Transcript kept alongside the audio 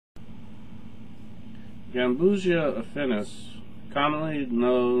Gambusia Affinis, commonly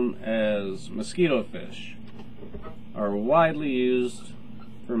known as mosquitofish, are widely used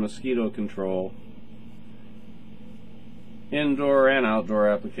for mosquito control, indoor and outdoor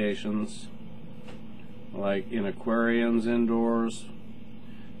applications, like in aquariums indoors,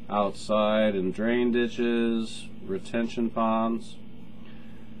 outside in drain ditches, retention ponds.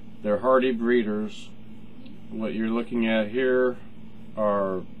 They're hardy breeders. What you're looking at here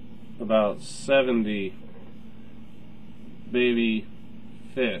are about 70 baby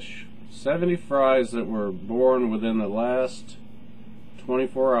fish, 70 fries that were born within the last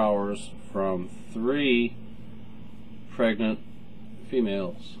 24 hours from 3 pregnant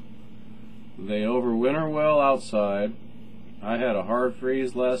females. They overwinter well outside. I had a hard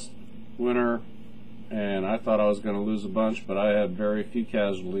freeze last winter and I thought I was going to lose a bunch, but I had very few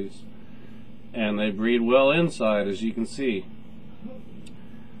casualties. And they breed well inside, as you can see.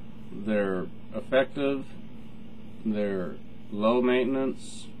 They're effective, they're low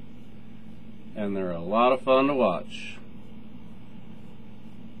maintenance, and they're a lot of fun to watch.